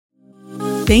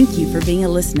Thank you for being a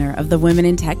listener of the Women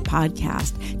in Tech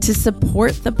podcast. To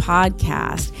support the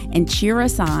podcast and cheer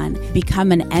us on,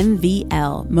 become an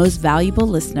MVL, Most Valuable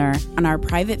Listener, on our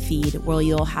private feed where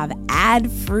you'll have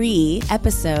ad-free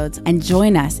episodes and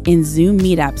join us in Zoom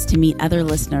meetups to meet other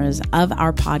listeners of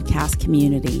our podcast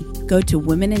community. Go to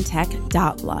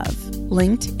womenintech.love,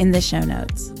 linked in the show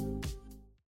notes.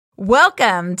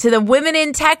 Welcome to the Women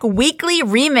in Tech Weekly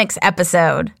Remix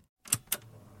episode.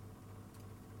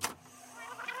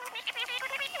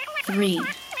 3,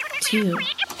 2,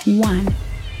 1.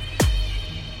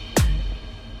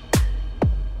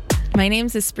 My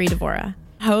name's Espree Devora,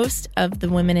 host of the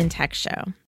Women in Tech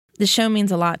Show. The show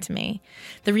means a lot to me.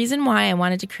 The reason why I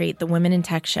wanted to create the Women in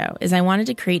Tech Show is I wanted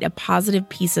to create a positive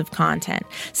piece of content,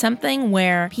 something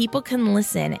where people can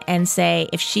listen and say,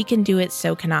 if she can do it,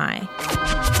 so can I.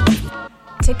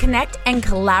 To connect and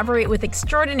collaborate with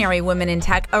extraordinary women in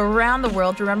tech around the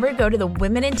world, remember to go to the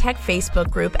Women in Tech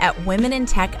Facebook group at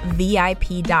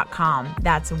womenintechvip.com.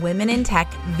 That's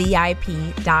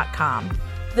womenintechvip.com.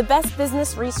 The best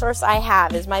business resource I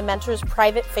have is my mentor's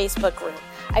private Facebook group.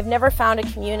 I've never found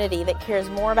a community that cares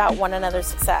more about one another's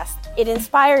success. It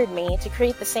inspired me to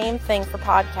create the same thing for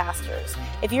podcasters.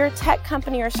 If you're a tech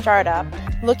company or startup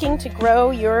looking to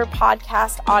grow your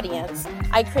podcast audience,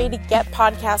 I created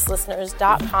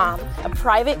getpodcastlisteners.com, a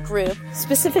private group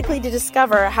specifically to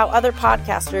discover how other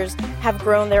podcasters have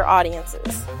grown their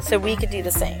audiences, so we could do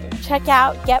the same. Check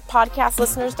out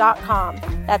getpodcastlisteners.com.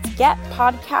 That's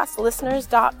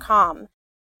getpodcastlisteners.com.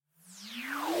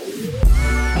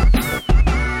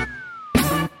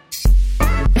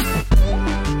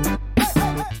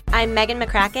 I'm Megan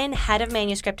McCracken, head of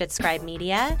manuscript at Scribe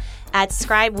Media. At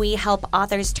Scribe, we help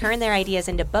authors turn their ideas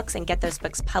into books and get those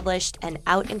books published and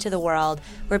out into the world.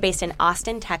 We're based in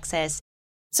Austin, Texas.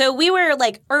 So we were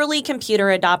like early computer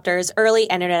adopters, early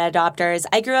internet adopters.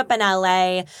 I grew up in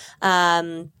LA,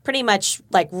 pretty much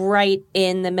like right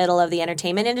in the middle of the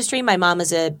entertainment industry. My mom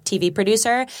was a TV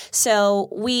producer. So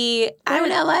I'm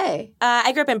in LA.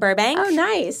 I grew up in Burbank. Oh,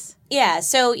 nice. Yeah.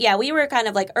 So, yeah, we were kind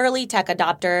of like early tech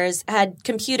adopters, had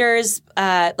computers,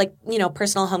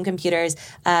 personal home computers,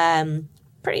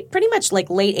 pretty much like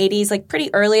late 80s, like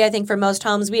pretty early, I think, for most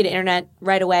homes. We had internet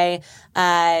right away,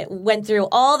 went through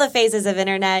all the phases of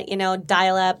internet,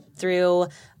 dial up through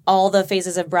all the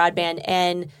phases of broadband.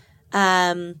 And,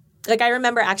 I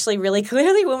remember actually really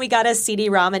clearly when we got a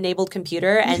CD-ROM enabled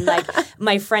computer and like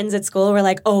my friends at school were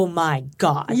like, oh my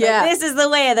God, yeah. This is the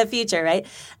way of the future, right?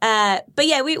 But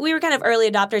yeah, we were kind of early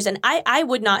adopters, and I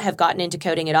would not have gotten into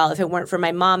coding at all if it weren't for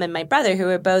my mom and my brother, who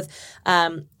were both,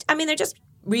 they're just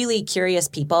really curious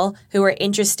people who are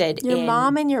interested in... Your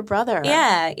mom and your brother.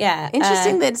 Yeah, yeah.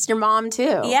 Interesting that it's your mom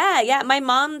too. Yeah. My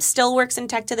mom still works in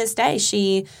tech to this day.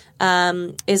 She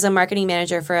is a marketing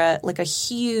manager for a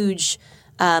huge...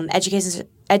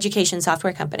 education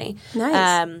software company.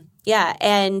 Nice.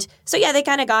 And so they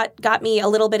kind of got me a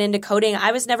little bit into coding.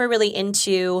 I was never really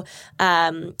into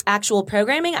actual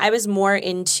programming. I was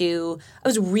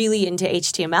really into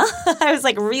HTML. I was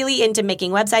like really into making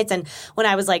websites. And when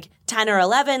I was like 10 or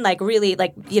 11, like really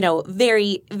like,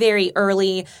 very, very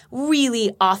early,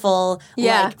 really awful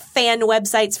like fan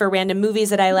websites for random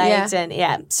movies that I liked.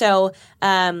 Yeah. And so,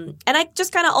 and I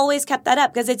just kind of always kept that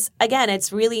up because it's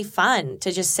really fun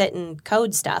to just sit and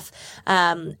code stuff.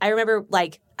 I remember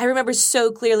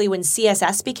so clearly when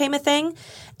CSS became a thing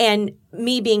and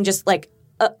me being just like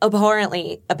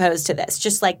abhorrently opposed to this.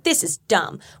 Just like, this is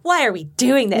dumb. Why are we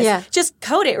doing this? Yeah. Just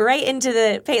code it right into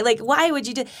the page. Like, why would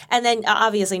you do? And then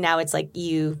obviously now it's like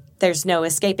there's no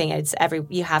escaping it.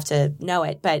 You have to know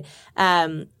it. But so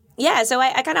I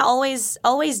kind of always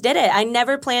did it. I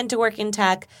never planned to work in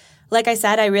tech. Like I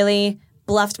said, I really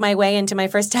bluffed my way into my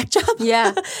first tech job.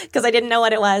 Yeah. Because I didn't know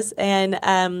what it was. And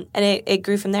it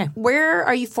grew from there. Where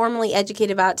are you formally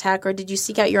educated about tech, or did you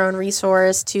seek out your own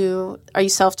resource are you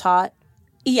self-taught?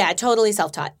 Yeah, totally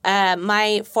self-taught.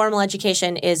 My formal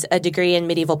education is a degree in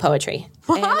medieval poetry.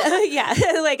 What? And,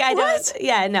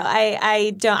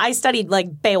 I don't. I studied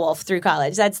like Beowulf through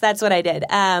college. That's what I did.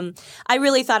 I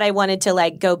really thought I wanted to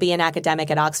like go be an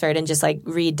academic at Oxford and just like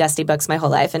read dusty books my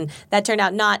whole life, and that turned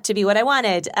out not to be what I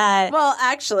wanted. Well,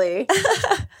 actually.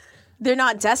 They're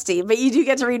not dusty, but you do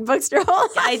get to read books your whole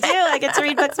life. I do. I get to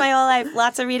read books my whole life.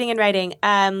 Lots of reading and writing.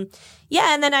 And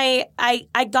then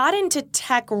I got into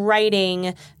tech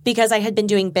writing because I had been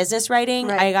doing business writing.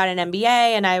 Right. I got an MBA,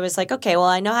 and I was like, okay, well,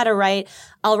 I know how to write.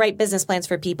 I'll write business plans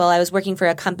for people. I was working for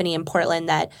a company in Portland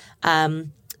that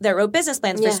wrote business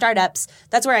plans for startups.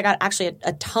 That's where I got actually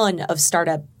a ton of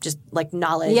startup just like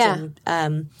knowledge. Yeah.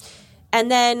 And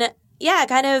then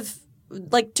kind of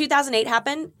like 2008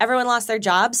 happened. Everyone lost their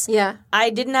jobs. Yeah. I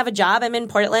didn't have a job. I'm in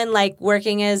Portland, like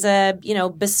working as a,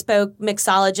 bespoke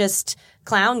mixologist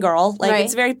clown girl. Like Right.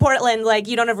 it's very Portland. Like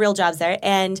you don't have real jobs there.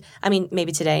 And I mean,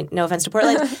 maybe today, no offense to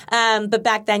Portland. But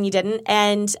back then you didn't.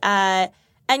 And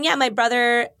yeah, my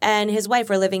brother and his wife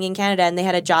were living in Canada and they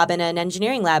had a job in an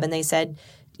engineering lab and they said,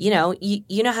 you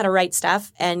know how to write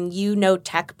stuff and you know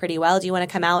tech pretty well. Do you want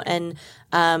to come out and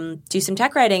do some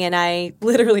tech writing? And I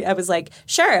was like,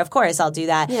 sure, of course, I'll do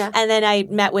that. Yeah. And then I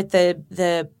met with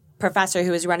the professor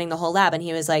who was running the whole lab and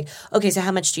he was like, okay, so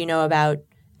how much do you know about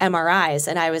MRIs?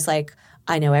 And I was like,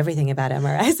 I know everything about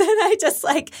MRIs. And I just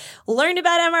like learned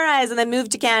about MRIs and then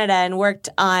moved to Canada and worked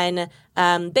on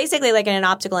basically like in an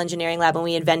optical engineering lab when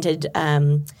we invented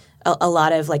a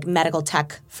lot of like medical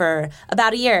tech for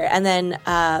about a year. And then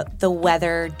the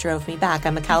weather drove me back.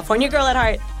 I'm a California girl at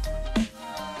heart.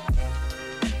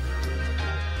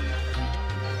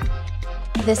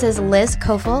 This is Liz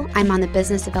Kofel. I'm on the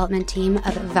business development team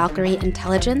of Valkyrie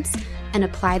Intelligence, an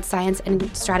applied science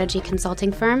and strategy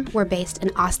consulting firm. We're based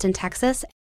in Austin, Texas.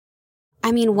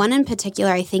 I mean, one in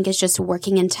particular, I think, is just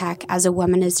working in tech as a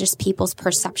woman is just people's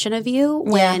perception of you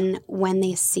when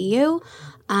they see you.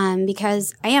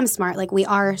 Because I am smart. Like, we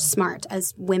are smart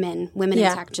as women in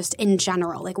tech, just in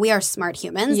general. Like, we are smart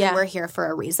humans. Yeah. And we're here for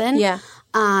a reason. Yeah.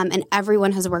 And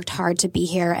everyone has worked hard to be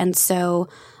here. And so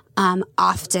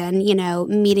often,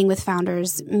 meeting with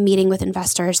founders, meeting with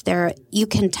investors, you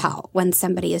can tell when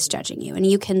somebody is judging you. And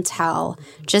you can tell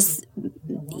just,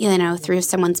 through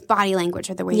someone's body language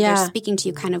or the way they're speaking to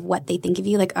you, kind of what they think of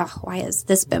you. Like, oh, why is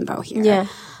this bimbo here? Yeah.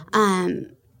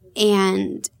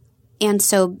 And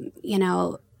so,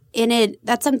 in it,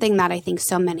 that's something that I think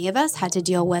so many of us had to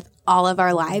deal with all of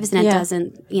our lives. And it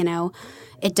doesn't,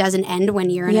 it doesn't end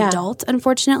when you're an adult,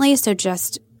 unfortunately. So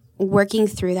just working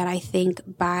through that, I think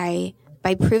by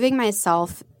proving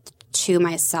myself to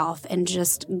myself and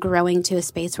just growing to a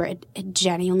space where it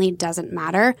genuinely doesn't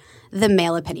matter the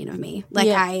male opinion of me. Like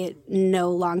I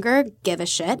no longer give a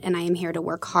shit and I am here to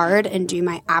work hard and do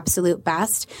my absolute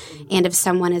best. And if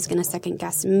someone is going to second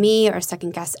guess me or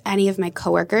second guess any of my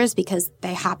coworkers because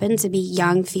they happen to be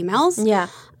young females,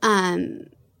 then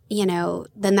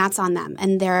that's on them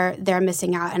and they're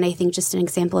missing out. And I think just an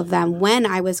example of them, when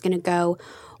I was going to go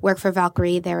work for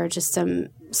Valkyrie, there were just some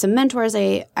mentors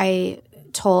I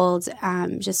told,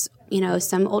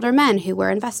 some older men who were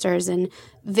investors and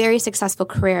very successful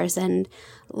careers. And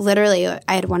literally I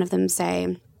had one of them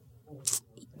say,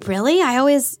 really?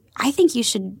 I think you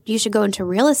should go into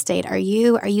real estate. Are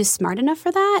you smart enough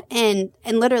for that? And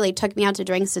literally took me out to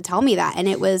drinks to tell me that. And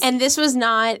it was, and this was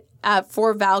not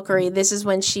for Valkyrie. This is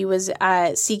when she was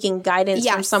seeking guidance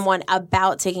from someone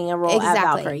about taking a role at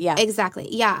Valkyrie. Yeah, exactly.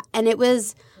 Yeah. And it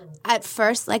was at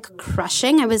first like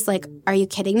crushing. I was like, are you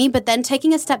kidding me? But then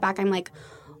taking a step back, I'm like,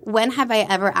 when have I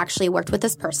ever actually worked with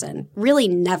this person? Really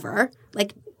never.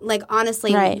 Like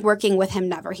honestly, working with him,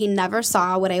 never. He never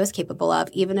saw what I was capable of,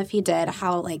 even if he did,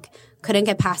 how couldn't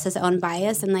get past his own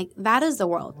bias. And that is the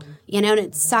world, and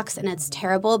it sucks and it's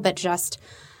terrible, but just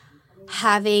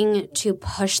having to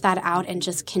push that out and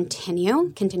just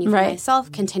continue for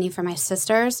myself, continue for my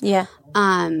sisters. Yeah.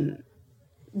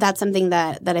 That's something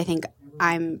that I think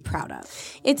I'm proud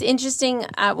of. It's interesting.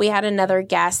 We had another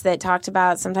guest that talked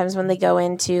about sometimes when they go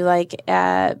into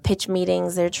pitch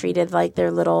meetings, they're treated like they're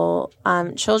little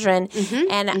children.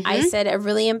 Mm-hmm, I said a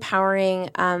really empowering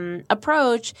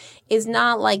approach is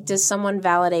not like, does someone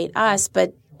validate us,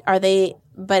 but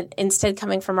but instead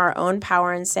coming from our own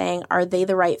power and saying, are they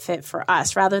the right fit for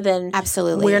us? Rather than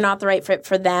absolutely we're not the right fit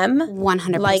for them.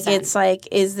 100%. It's like,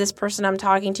 is this person I'm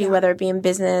talking to, whether it be in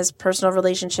business, personal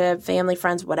relationship, family,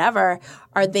 friends, whatever,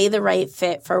 are they the right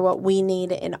fit for what we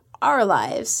need in our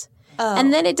lives? Oh.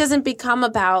 And then it doesn't become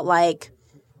about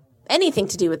anything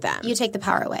to do with them. You take the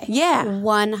power away. Yeah.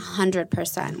 100%.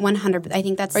 100%. I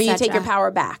think that's or you take your power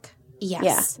back.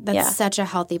 Yes. Yeah. That's such a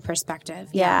healthy perspective.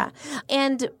 Yeah.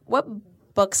 And what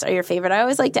books are your favorite? I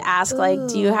always like to ask,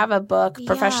 do you have a book,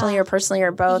 professionally or personally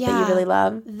or both, that you really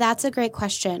love? That's a great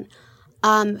question.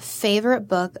 Favorite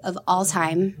book of all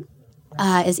time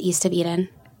is East of Eden.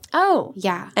 Oh.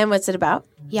 Yeah. And what's it about?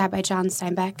 Yeah, by John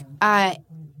Steinbeck.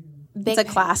 It's a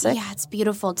classic. Yeah, it's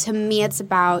beautiful. To me, it's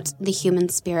about the human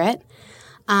spirit.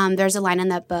 There's a line in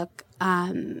that book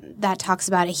that talks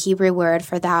about a Hebrew word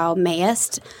for thou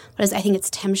mayest. I think it's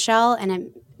timshel, and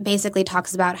it basically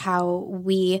talks about how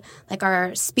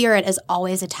our spirit is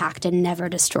always attacked and never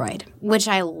destroyed, which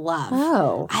I love.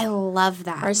 Oh. I love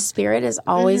that. Our spirit is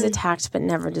always attacked but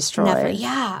never destroyed. Never,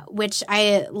 yeah, which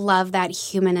I love that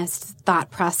humanist thought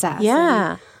process.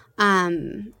 Yeah.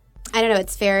 And, I don't know,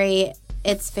 it's very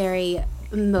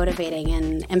motivating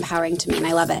and empowering to me, and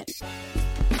I love it.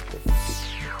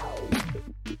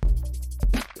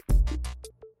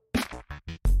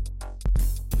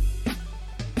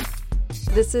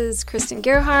 This is Kristen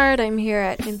Gerhard. I'm here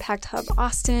at Impact Hub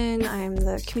Austin. I'm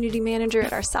the community manager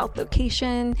at our South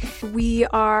location. We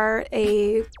are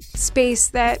a space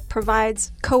that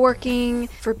provides co-working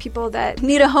for people that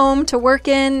need a home to work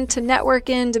in, to network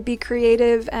in, to be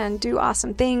creative and do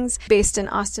awesome things, based in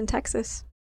Austin, Texas.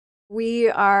 We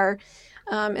are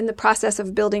in the process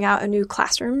of building out a new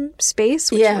classroom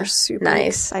space, which we're super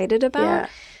excited about.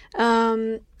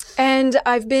 Yeah. And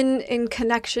I've been in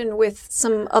connection with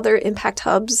some other impact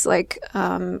hubs. Like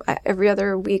every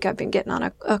other week, I've been getting on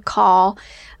a call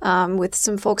with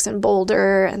some folks in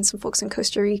Boulder and some folks in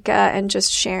Costa Rica, and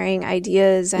just sharing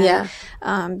ideas and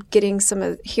hearing some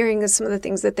of the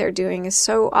things that they're doing is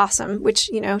so awesome. Which,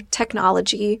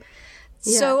 technology.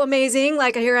 So amazing.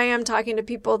 Like, here I am talking to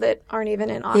people that aren't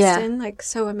even in Austin. Like,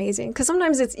 so amazing. Because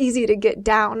sometimes it's easy to get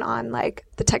down on, like,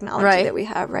 the technology that we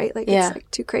have, right? Like, it's,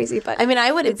 like, too crazy. But I mean,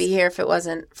 I wouldn't be here if it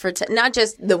wasn't for not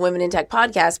just the Women in Tech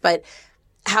podcast, but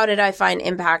how did I find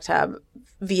Impact Hub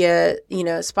via,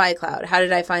 Spy Cloud? How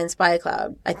did I find Spy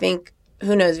Cloud? I think,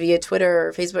 who knows, via Twitter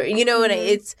or Facebook.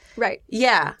 It's... Right.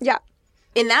 Yeah. Yeah.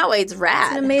 In that way, it's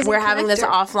rad. It's an amazing We're having this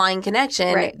offline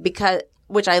connection because...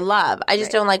 which I love. I just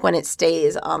don't like when it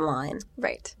stays online.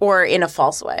 Right. Or in a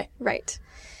false way. Right.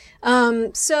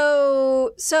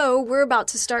 So we're about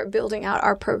to start building out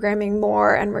our programming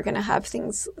more, and we're going to have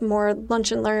things more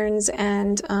lunch and learns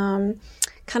and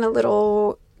kind of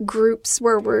little groups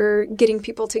where we're getting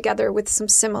people together with some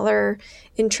similar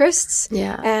interests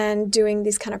and doing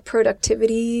these kind of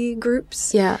productivity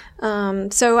groups. Yeah.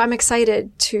 So I'm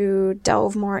excited to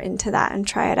delve more into that and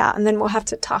try it out. And then we'll have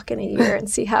to talk in a year and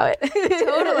see how it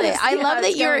Totally. I love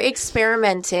that you're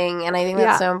experimenting, and I think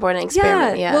that's so important.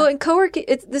 Experiment. Yeah. Well, in co-working,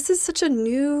 this is such a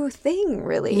new thing,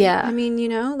 really. Yeah. I mean,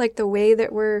 like the way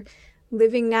that we're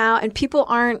living now, and people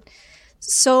aren't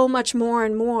so much more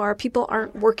and more, people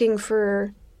aren't working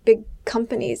for big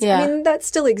companies. Yeah. I mean, that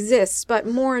still exists, but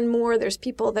more and more there's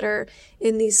people that are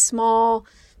in these small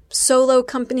solo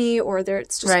company, or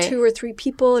it's just 2 or 3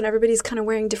 people, and everybody's kind of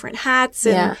wearing different hats,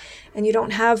 and you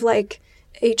don't have like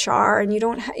HR, and you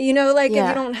don't and you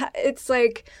don't it's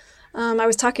like I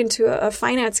was talking to a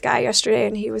finance guy yesterday,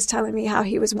 and he was telling me how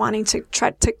he was wanting to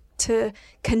try to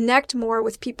connect more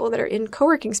with people that are in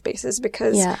co-working spaces,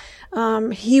 because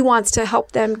he wants to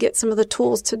help them get some of the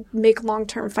tools to make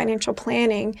long-term financial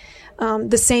planning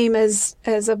the same as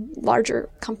a larger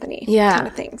company kind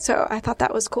of thing. So I thought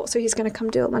that was cool. So he's going to come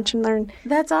do a lunch and learn.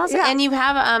 That's awesome. Yeah. And you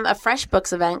have a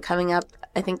FreshBooks event coming up,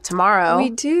 I think, tomorrow.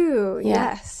 We do,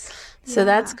 yes. So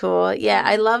that's cool. Yeah,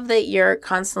 I love that you're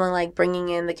constantly like bringing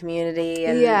in the community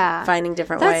and finding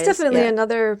different ways. That's definitely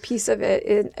another piece of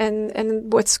it.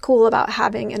 And what's cool about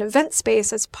having an event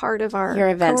space as part of our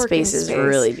event space is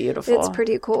really beautiful. It's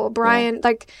pretty cool. Brian,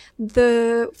 like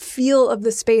the feel of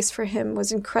the space for him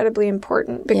was incredibly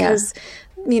important, because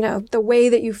the way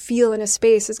that you feel in a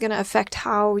space is going to affect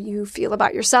how you feel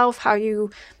about yourself,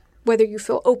 whether you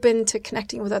feel open to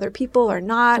connecting with other people or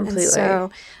not. Completely. And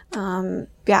so, I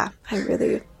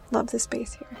really love this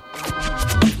space here.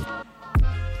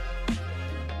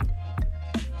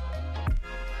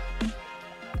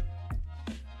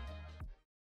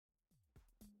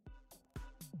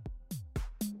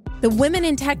 The Women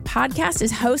in Tech podcast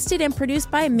is hosted and produced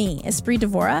by me, Espree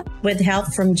Devora, with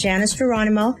help from Janice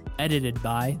Geronimo. Edited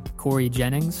by Corey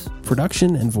Jennings.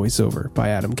 Production and voiceover by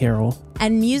Adam Carroll.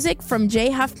 And music from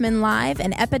Jay Huffman Live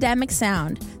and Epidemic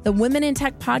Sound. The Women in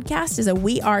Tech podcast is a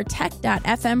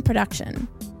wearetech.fm production.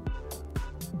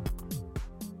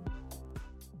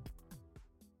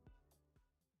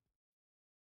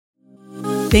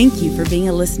 Thank you for being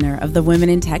a listener of the Women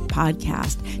in Tech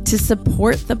podcast. To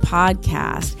support the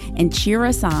podcast and cheer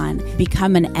us on,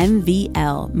 become an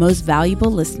MVL, Most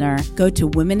Valuable Listener, go to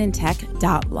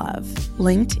womenintech.love,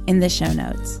 linked in the show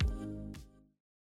notes.